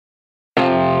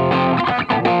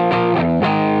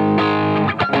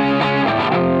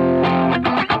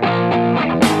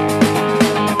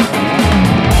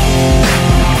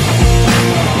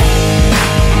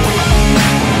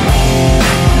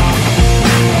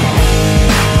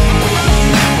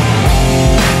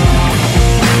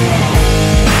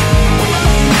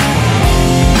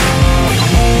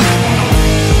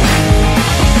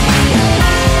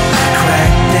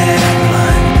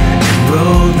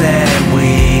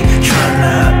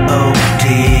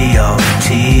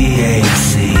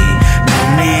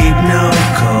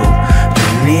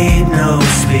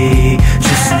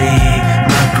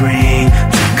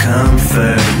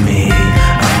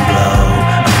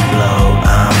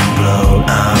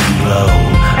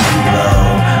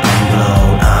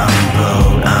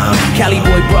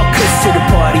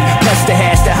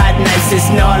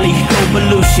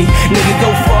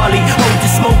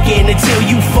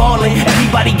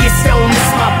party, get stoned, this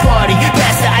is my party.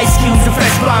 Pass the ice cubes and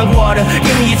fresh blonde water.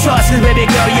 Give me your charge, cause baby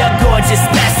girl, you're gorgeous.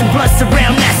 Passing blunts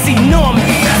around, that's enormous.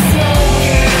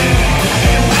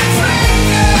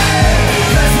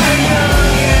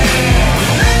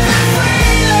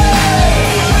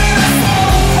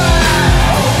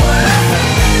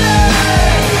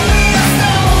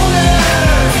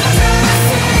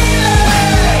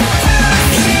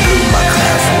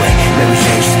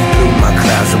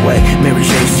 Mary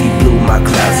J, she blew my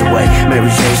clouds away. Mary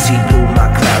J, she blew my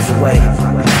clouds away.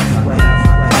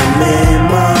 I'm in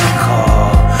my car,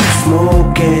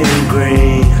 smoking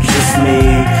green. Just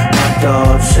me, my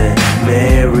thoughts, and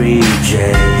Mary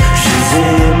J. She's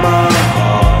in my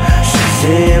heart, she's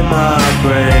in my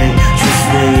brain. Just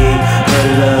need her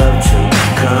love to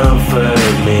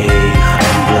comfort me.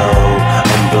 I'm blowed,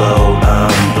 I'm blowed,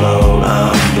 I'm blowed,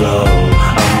 I'm blowed,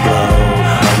 I'm blowed,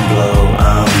 I'm blowed,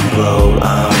 I'm blowed,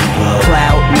 I'm blowed.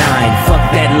 Cloud 9, fuck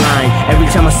that line. Every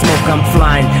time I smoke, I'm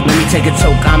flying. Let me take a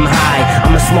toke, I'm high.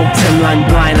 I'ma smoke till I'm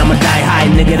blind. I'ma die high,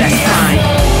 nigga, that's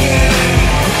fine.